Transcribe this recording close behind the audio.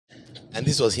And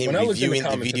this was him reviewing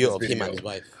the video of him and his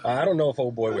wife. I don't know if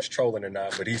old boy was trolling or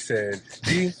not, but he said,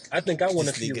 "D, I think I want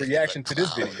to see a reaction to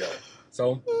this video."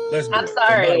 So let's do it. I'm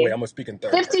sorry. And by the way, I'm gonna speak in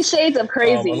third. 50 Shades of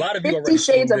Crazy. A lot of you already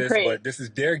seen this, but this is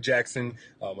Derrick Jaxn.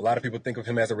 A lot of people think of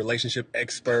him as a relationship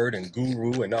expert and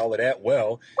guru and all of that.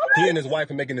 Well, he and his wife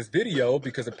are making this video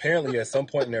because apparently at some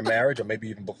point in their marriage, or maybe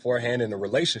even beforehand in the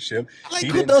relationship, he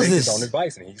didn't take his own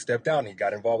advice and he stepped out and he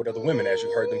got involved with other women, as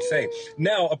you heard them say.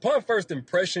 Now, upon first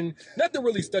impression, nothing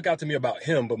really stuck out to me about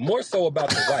him, but more so about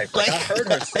the wife. Like, I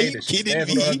heard her say that she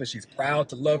stands with her husband, she's proud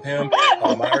to love him.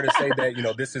 I heard her say that, you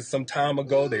know, this is some time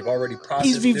ago. They've already processed.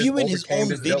 He's reviewing his own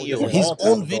video. His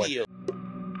own video.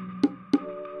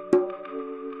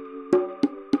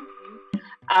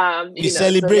 We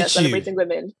celebrate you. Celebrating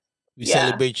women. We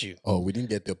celebrate you. Oh, we didn't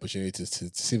get the opportunity to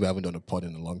see. We haven't done a pod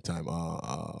in a long time.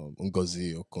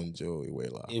 Ngozi Okonjo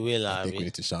Iweala. I think we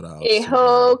need to shout out. A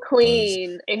whole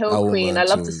queen. A whole queen. I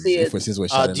love to see it.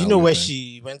 Do you know where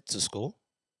she went to school?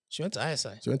 She went to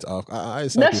ISI. She went to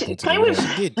ISI. No, she did.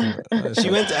 She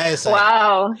went to ISI.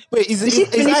 Wow. Wait, is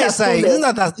ISI? Isn't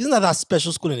that that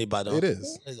special school in Ibadan? It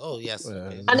is. Oh yes. Yeah.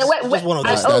 Okay. And just one of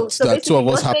those. That two of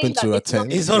us happen to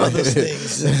attend. It's one of those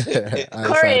things.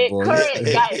 Correct,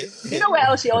 guys. You know where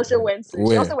else she also went to?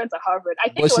 She also went to Harvard. I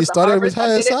think but she started with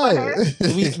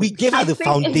ISI. We gave her the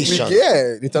foundation.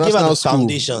 Yeah, international school.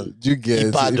 Foundation. You get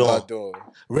Ibadan.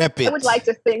 Rep it. I would like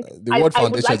to think. The word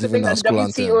foundation is even our school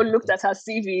WTO looked at her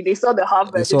CV. They saw the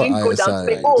Harvard. They didn't go down and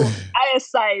say, "Oh,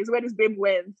 ISI is where this babe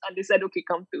went," and they said, "Okay,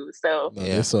 come through." So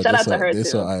shout out to her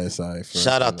too.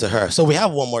 Shout out to her. So we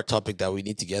have one more topic that we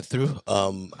need to get through.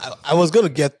 I was going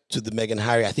to get to the Meghan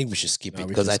Harry. I think we should skip it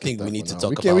because I think we need to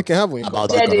talk about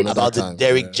the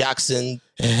Derrick Jaxn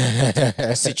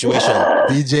situation.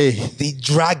 DJ, the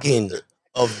dragon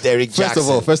of Derrick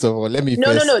Jaxn. First of all, let me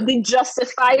No, the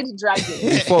justified dragon.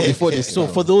 before this. So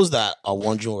for those that are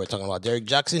wondering what we're talking about, Derrick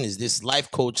Jaxn is this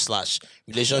life coach /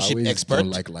 relationship expert. Don't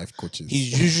like life coaches.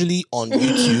 He's usually on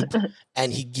YouTube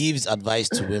and he gives advice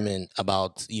to women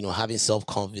about, you know, having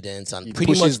self-confidence and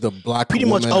pretty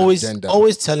much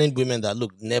always telling women that,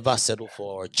 look, never settle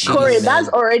for cheating. Corey, that's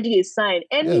already a sign.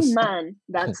 Any man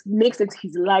that makes it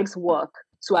his life's work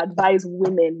to advise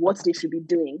women what they should be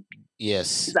doing.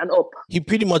 Yes, it's an up. He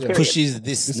pretty much pushes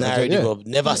this narrative of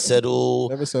never settle.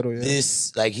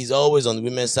 This, like, he's always on the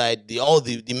women's side. The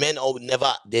men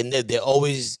they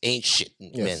always ain't shit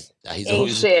men. He's ain't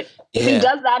always shit. If he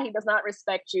does that, he does not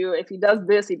respect you. If he does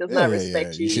this, he does not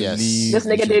respect you. This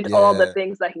nigga did all the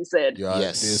things that he said. You are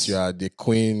this. You are the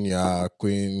queen. You are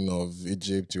queen of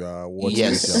Egypt. You are what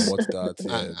this. You are what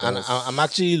that. And I'm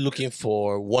actually looking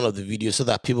for one of the videos so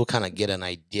that people kind of get an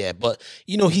idea. But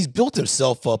you know, he's built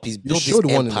himself up. He's built this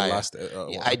empire. One in the last,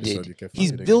 I did.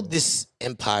 He's built this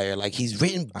empire. Like, he's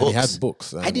written books. And he has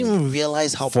books. I didn't even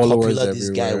realize how popular this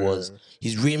guy was.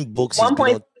 He's written books.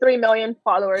 1.3 million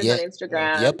followers on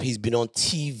Instagram. Yep, he's been on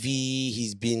TV.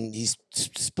 He's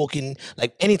spoken,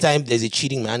 like, anytime there's a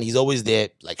cheating man, he's always there,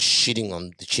 like, shitting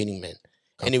on the cheating man.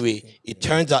 Anyway, it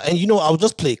turns out, and you know, I'll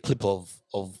just play a clip of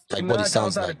like what he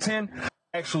sounds like. 10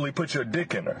 actually put your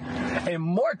dick in her. And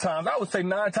more times, I would say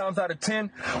 9 times out of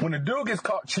 10, when the dude gets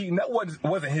caught cheating, that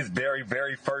wasn't his very,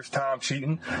 very first time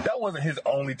cheating. That wasn't his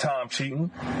only time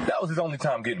cheating. That was his only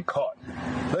time getting caught.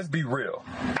 Let's be real.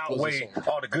 Outweigh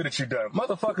all the good that you done.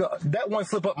 Motherfucker, that one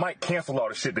slip up might cancel all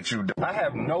the shit that you do. I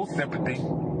have no sympathy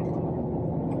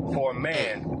for a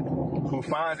man who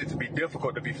finds it to be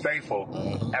difficult to be faithful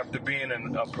after being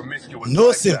in a promiscuous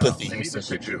lifestyle. And neither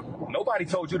should you. Nobody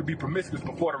told you to be promiscuous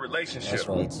before the relationship. That's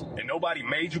right. And nobody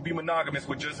made you be monogamous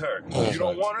with just her. That's you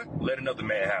don't want her, let another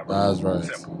man have her. That's right.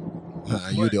 Simple.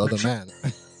 You the other man.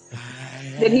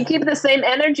 Did he keep the same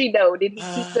energy though? Did he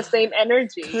keep the same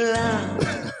energy?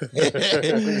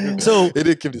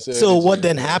 So what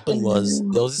then happened was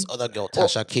there was this other girl,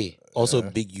 Tasha K, also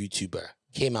a big YouTuber,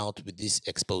 came out with this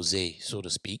expose, so to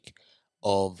speak,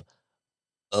 of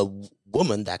a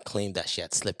woman that claimed that she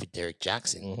had slept with Derrick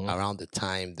Jaxn around the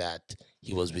time that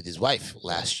he was with his wife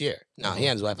last year. Now, he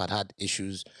and his wife had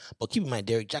issues, but keep in mind,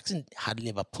 Derrick Jaxn had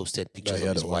never posted pictures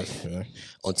of his wife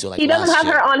until like he doesn't have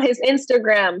her on his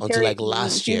Instagram until like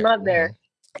last year. She's not there.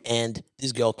 And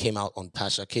this girl came out on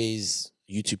Tasha K's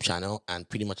YouTube channel and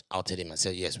pretty much outed him and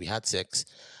said, yes, we had sex.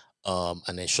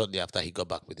 And then shortly after, he got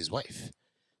back with his wife.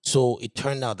 So it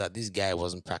turned out that this guy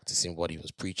wasn't practicing what he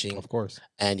was preaching. Of course.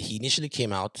 And he initially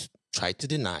came out, tried to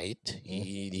deny it.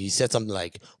 He said something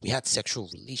like, we had sexual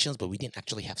relations, but we didn't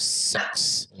actually have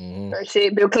sex. Bill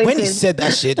Clinton. When he said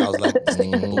that shit, I was like, this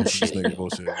nigga bullshit.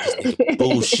 This nigga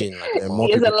bullshit.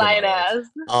 He's a lying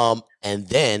ass. And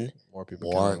then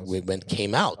more women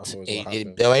came out.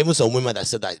 There were even some women that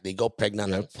said that they got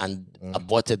pregnant and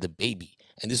aborted the baby.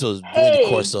 And this was during the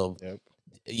course of,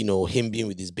 him being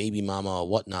with his baby mama or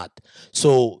whatnot.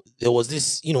 So there was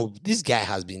this, this guy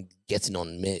has been getting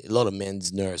on a lot of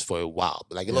men's nerves for a while.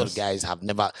 Like a lot of guys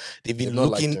they've been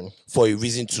looking for a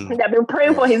reason to. They've been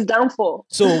praying for his downfall.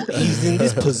 So he's in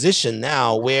this position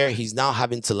now where he's now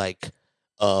having to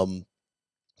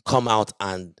come out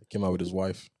and came out with his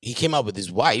wife. He came out with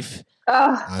his wife,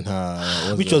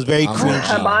 and which was very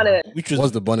cringy. Which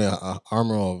was the bonnet?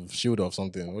 Armor of shield or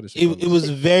something? What is it? It was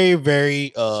very,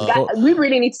 very. We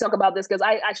really need to talk about this because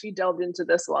I actually delved into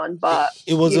this one, but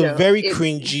it was a very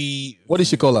cringy. What did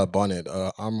she call that bonnet?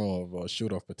 Armor of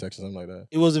shield of protection, something like that.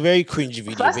 It was a very cringy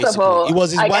video. First of all, it was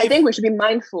his wife. I think we should be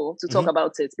mindful to talk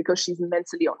about it because she's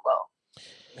mentally unwell.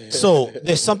 So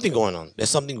there's something going on. There's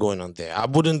something going on there. I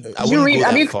wouldn't.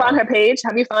 Have you found her page?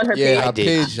 Have you found her page? Yeah, her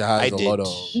page has a lot of.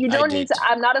 You don't need to.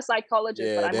 I'm not a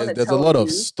psychologist, but I'm going to tell you. There's a lot of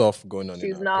stuff going on.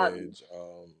 She's not. Page.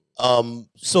 But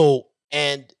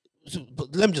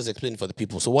let me just explain for the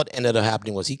people. So what ended up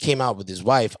happening was he came out with his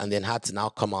wife and then had to now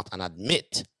come out and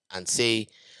admit and say,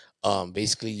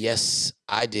 basically, yes,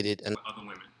 I did it. And other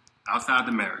women outside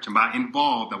the marriage, and by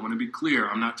involved, I want to be clear.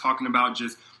 I'm not talking about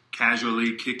just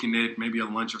casually kicking it, maybe a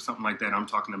lunch or something like that. I'm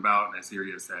talking about as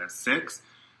serious as sex,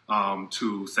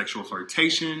 to sexual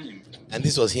flirtation. And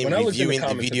this was him reviewing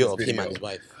the video of him and his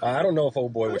wife. I don't know if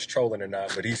old boy was trolling or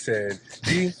not, but he said,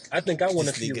 D, I think I want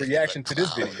to see a reaction to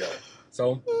this video.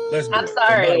 So let's do it. I'm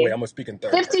sorry. By the way, I'm going to speak in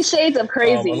third. 50 Shades of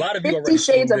Crazy. A lot of you already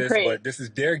seen this, but this is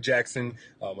Derrick Jaxn.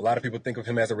 A lot of people think of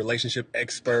him as a relationship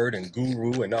expert and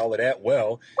guru and all of that.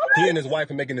 Well, he and his wife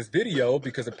are making this video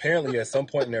because apparently at some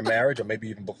point in their marriage, or maybe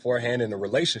even beforehand in the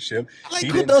relationship, he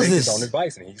didn't take his own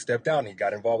advice and he stepped out and he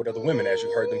got involved with other women, as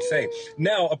you heard them say.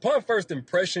 Now, upon first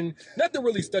impression, nothing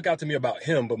really stuck out to me about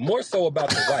him, but more so about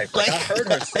the wife. Like, I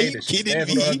heard her say that she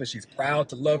stands with her husband. She's proud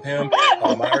to love him.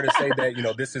 I heard her say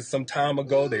that, this is some time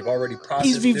ago. They've already processed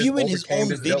He's reviewing his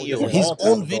own video. His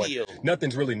own video.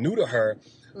 Nothing's really new to her.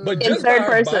 But just by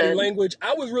her body language,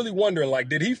 I was really wondering,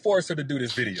 did he force her to do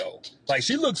this video?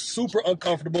 She looks super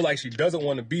uncomfortable, like she doesn't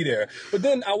want to be there. But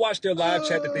then I watched their live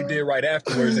chat that they did right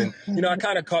afterwards, and, I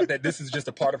kind of caught that this is just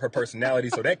a part of her personality,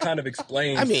 so that kind of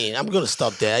explains... I mean, I'm going to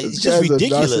stop there. It's just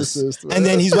ridiculous. And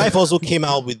then his wife also came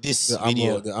out with this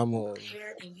video. And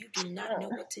you do not know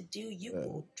what to do. You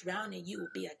will drown and you will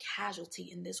be a casualty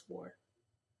in this war.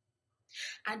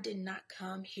 I did not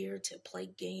come here to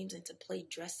play games and to play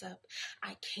dress up.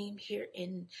 I came here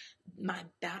in my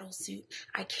battle suit.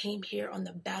 I came here on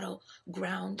the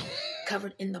battleground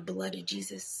covered in the blood of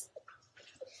Jesus.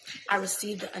 I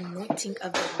received the anointing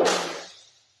of the Lord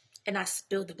and I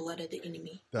spilled the blood of the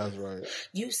enemy. That's right.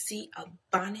 You see a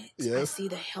bonnet. Yes. I see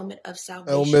the helmet of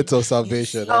salvation. Helmet of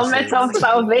salvation. Helmet of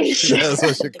salvation.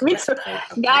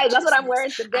 Guys, that's what I'm wearing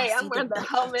today. I'm wearing the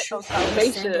helmet of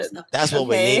salvation. That's what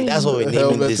we're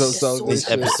naming this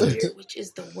episode. Which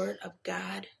is the word of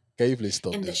God. Can you please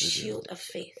stop and the shield of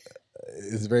faith.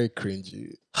 It's very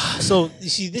cringy. So you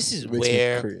see, this is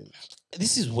where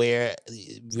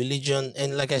religion,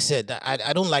 and like I said,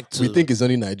 I don't like to. We think it's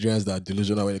only Nigerians that are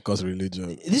delusional when it comes to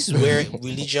religion. This is where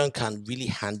religion can really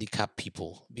handicap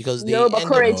people because they. No, but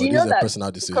Corey, do you know that?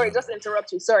 Corey, just to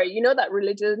interrupt you. Sorry, you know that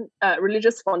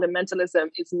religious fundamentalism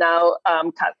is now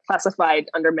classified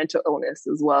under mental illness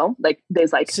as well. Like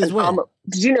there's like.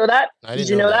 Did you know that? Did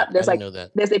you know that? There's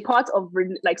there's a part of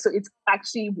so it's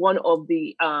actually one of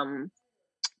the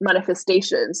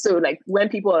manifestations. So like when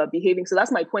people are behaving, so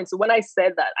that's my point. So when I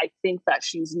said that, I think that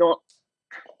she's not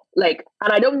and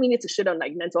I don't mean it to shit on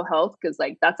mental health because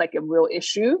that's a real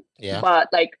issue. Yeah. But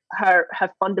her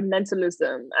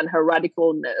fundamentalism and her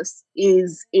radicalness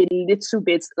is a little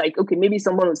bit okay, maybe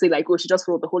someone would say she just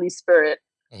filled the Holy Spirit.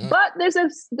 Mm-hmm. But there's a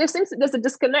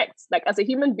disconnect. As a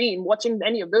human being watching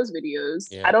any of those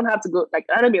videos, I don't have to go I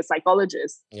don't be a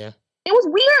psychologist. Yeah. It was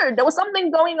weird. There was something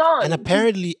going on. And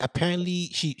apparently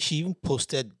she even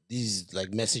posted these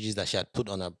messages that she had put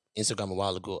on her Instagram a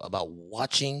while ago about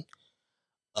watching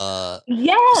sex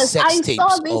tapes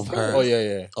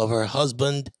of her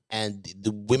husband and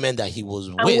the women that he was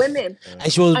with. And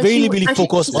she was really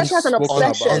focused on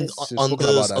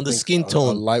the skin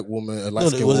tone. A light woman, a light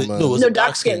skin woman. No,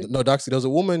 dark skin. No, dark skin. There's a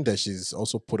woman that she's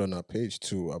also put on her page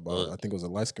too about, I think it was a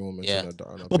light skin woman. Yeah.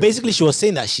 But basically she was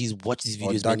saying that she's watched these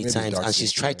videos many times and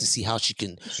she's tried to see how she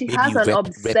can has an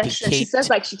obsession. She says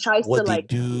she tries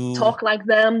to talk like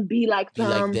them, be like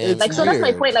them. So that's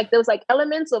my point. There was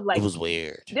elements of it was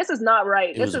weird. This is not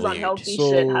right. This is unhealthy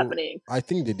shit happening. I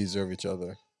think they deserve each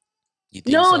other.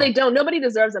 No, they don't. Nobody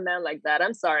deserves a man like that.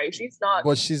 I'm sorry. She's not.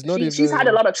 But she's not even. She's had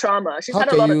a lot of trauma. She's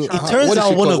had a lot of trauma. It turns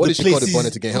out one of the places.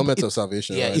 Bonnet again? Helmet of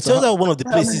Salvation. Yeah, right? it turns out one of the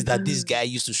places that this guy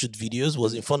used to shoot videos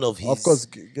was in front of his,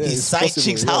 his side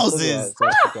chicks' houses.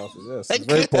 Yes, it's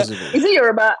very possible. Is he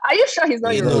Yoruba? Are you sure he's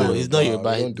not Yoruba? No, he's not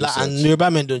Yoruba. And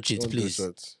Yoruba men don't cheat, please.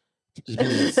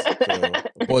 Please.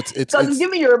 But it's give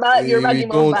me Yoruba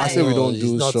vibes. I say we don't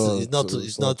do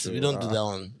it's not we don't do that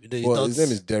one. Well, his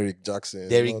name is Derrick Jaxn.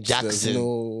 Derrick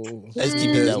Jaxn. Let's keep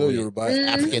it that way. Yoruba.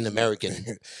 African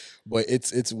American. But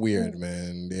it's weird,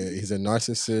 man. He's a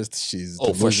narcissist. She's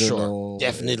delusional. For sure.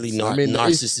 Definitely not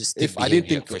narcissistic. If I didn't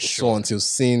think for sure until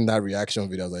seeing that reaction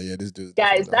video, I was like, yeah, this dude.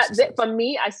 Guys, for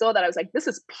me, I saw that I was like, this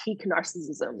is peak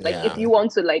narcissism. Like, if you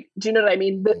want to, like, do you know what I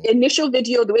mean? The initial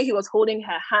video, the way he was holding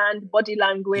her hand, body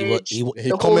language,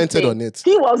 he commented on it.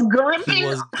 He was gripping. He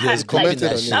was commented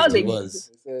on it. That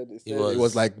It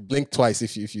was like blink twice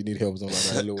if you need help. And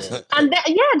then,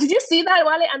 did you see that,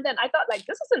 Wale? And then I thought, like,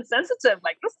 this is insensitive.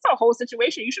 Like, this is a whole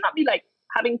situation. You should not be like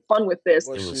having fun with this.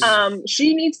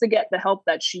 She needs to get the help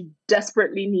that she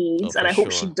desperately needs, and I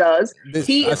hope she does.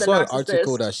 I saw an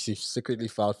article that she secretly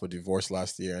filed for divorce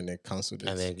last year and then cancelled it.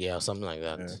 And then something like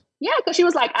that. Yeah, because she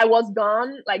was like, I was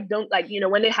gone. Like, don't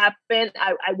when it happened,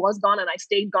 I was gone and I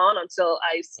stayed gone until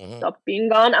I stopped being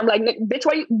gone. I'm like, bitch,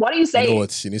 what are you saying? You know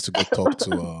what? She needs to go talk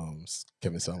to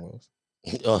Kevin Samuels.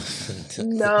 No.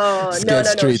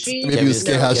 Straight. Maybe you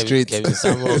scare her straight. Kevin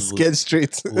Samuels scared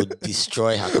straight would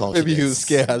destroy her confidence. Maybe you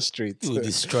scare her straight. Would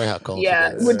destroy her confidence.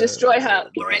 Yeah, would destroy her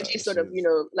already sort of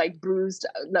like bruised.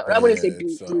 No, I wouldn't say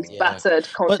bruised,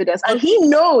 battered confidence. And he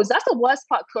knows. That's the worst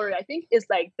part, Corey. I think is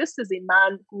like this is a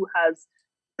man who has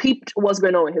peeped what's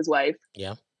going on with his wife.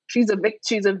 Yeah, she's a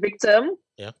victim.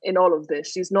 Yeah, in all of this,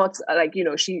 she's not like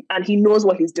and he knows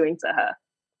what he's doing to her.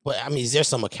 But I mean, is there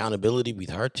some accountability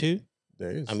with her too? There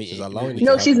is. I mean,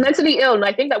 she's mentally ill, and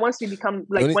I think that once you become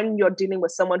like when you're dealing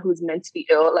with someone who's mentally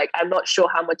ill, like I'm not sure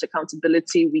how much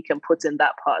accountability we can put in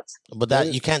that part. But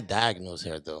that you can't diagnose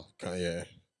her though. Yeah,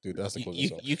 dude, that's the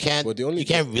you can't. But you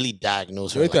can't really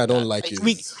diagnose her. The only thing I don't like is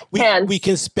we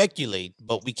can speculate,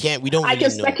 but we can't. We don't. I really can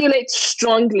speculate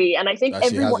strongly, and I think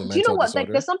everyone. Do you know what? Disorder?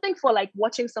 Like, there's something for like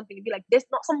watching something and be like, there's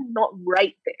something not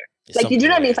right there. Like, you know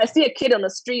what I mean? If I see a kid on the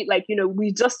street, like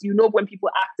we just when people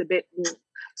act a bit.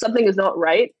 Something is not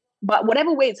right, but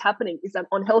whatever way it's happening is an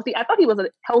unhealthy. I thought he was a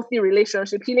healthy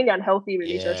relationship, healing and healthy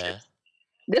relationships.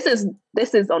 This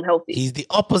is unhealthy. He's the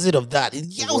opposite of that.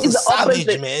 He's a savage,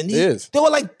 man. He is. There were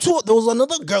like two. There was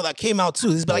another girl that came out too.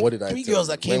 There's like three girls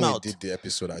that came out. When we did the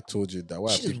episode, I told you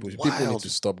that people need to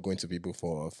stop going to people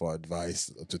for advice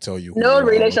to tell you. No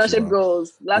relationship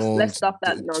goals. Let's stop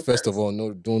that nonsense. First of all,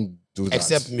 don't do that.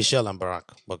 Except Michelle and Barack,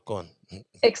 but go on.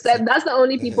 Except that's the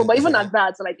only people. But even at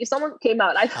that, so like if someone came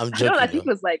out, I think it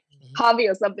was like Harvey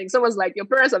or something. Someone's like, your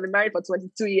parents have been married for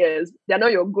 22 years. They're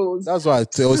not your goals. That's why I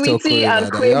always tell Sweetie and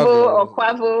Quavo or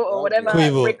Quavo or whatever.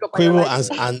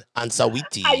 Quavo and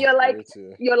Sawiti. And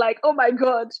you're like, oh my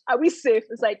God, are we safe?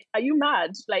 It's like, are you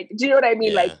mad? Like, do you know what I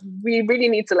mean? Yeah. Like, we really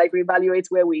need to like reevaluate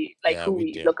where we who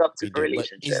we look up to for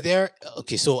relationships. Is there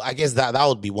so I guess that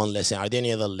would be one lesson. Are there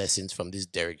any other lessons from this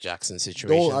Derrick Jaxn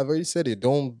situation? I've already said it.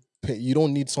 You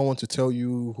don't need someone to tell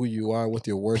you who you are, what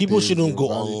your work is. People shouldn't go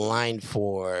online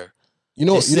for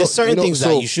there's certain things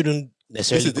that you shouldn't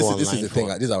necessarily go online for. This is the thing.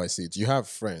 This is how I see it. You have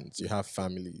friends, you have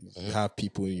families, you have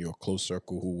people in your close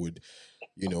circle who would,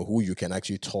 who you can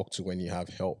actually talk to when you have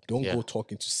help. Don't go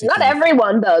talking to Not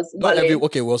everyone does.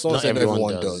 Someone said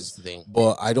everyone does.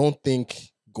 But I don't think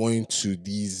going to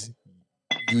these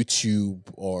YouTube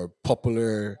or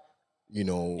popular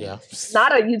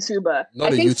not a YouTuber.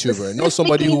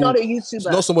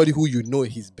 Not somebody who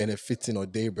he's benefiting or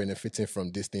they're benefiting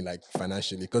from this thing like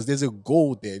financially, because there's a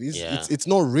goal there. It's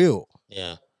not real.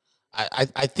 Yeah.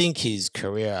 I think his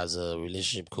career as a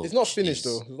relationship coach. It's not finished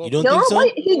though. You don't think so?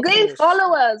 He gained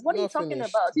followers. What are you talking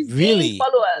about? He's gained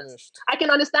followers. I can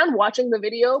understand watching the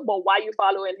video, but why are you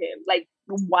following him? Like,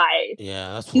 why?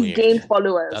 Yeah, that's weird. He gained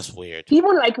followers. That's weird.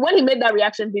 Even like when he made that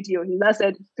reaction video, he now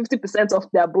said 50% of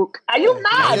their book. Are you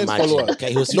mad? Not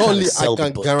only I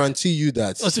can guarantee you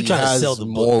that he has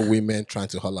more women trying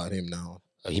to holler at him now.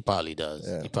 He probably does.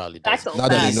 Yeah. He probably does.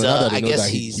 I guess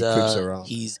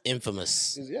he's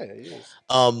infamous. He is.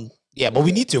 But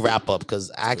we need to wrap up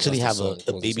because I actually have a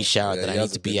baby shower that I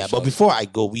need to be at. But before I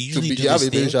go, we usually do you have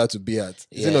a baby shower to be at.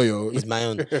 Is it not your own? It's my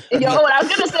own. I was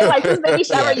gonna say like whose baby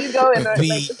shower you go in.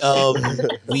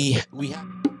 We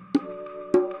have